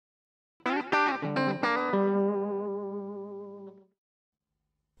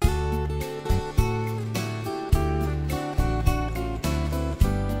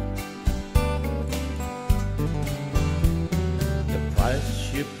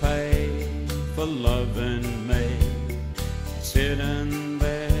pay for loving me, sitting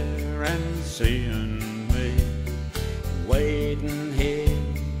there and seeing me, waiting here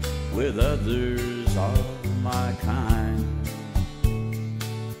with others of my kind.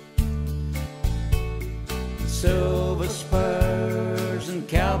 Silver spurs and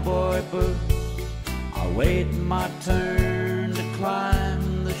cowboy boots, I wait my turn to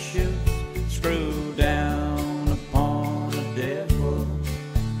climb the chute, screw down upon a devil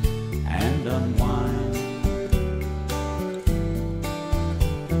and unwind.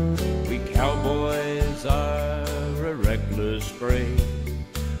 We cowboys are a reckless breed,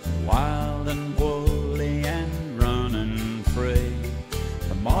 wild and woolly and running free.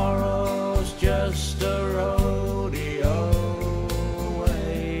 Tomorrow's just a rodeo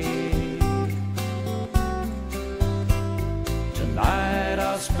away. Tonight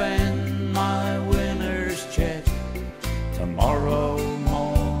I'll spend my winter's check, tomorrow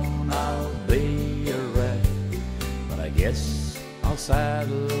morn I'll be a wreck, but I guess I'll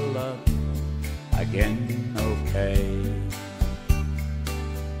saddle up again, okay.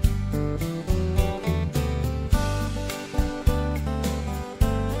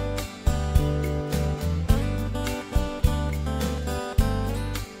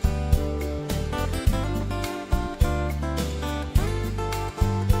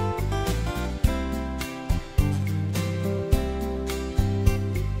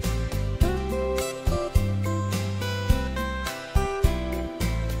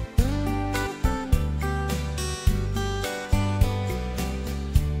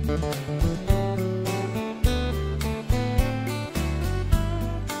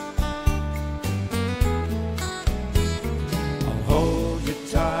 I'll hold you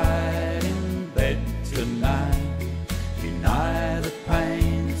tight in bed tonight, deny the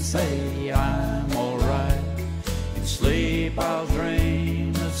pain, say I'm alright. In sleep I'll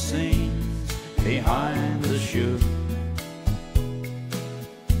dream of scenes behind the chute,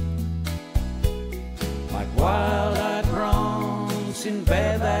 like wild-eyed bronze in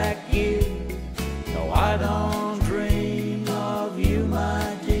bareback gear. No, I don't dream of you,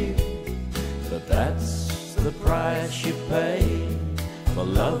 my dear, but that's the price you pay for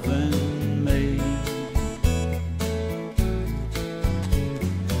loving me.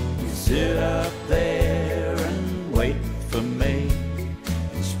 You sit up there and wait for me,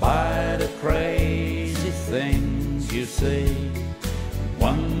 in spite of crazy things you see, and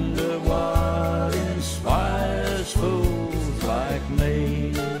wonder what inspires fools like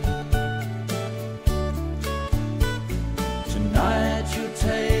me. Tonight you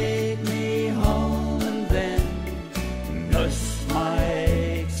take me home and then nurse my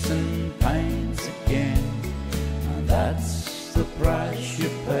aches and pains again, and that's the price you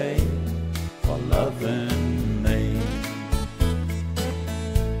pay for loving me.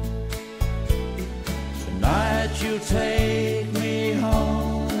 Tonight you take me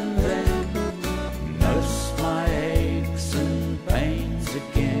home and then nurse my aches and pains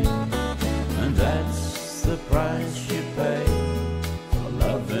again, and that's the price you pay for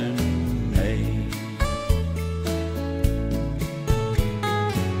loving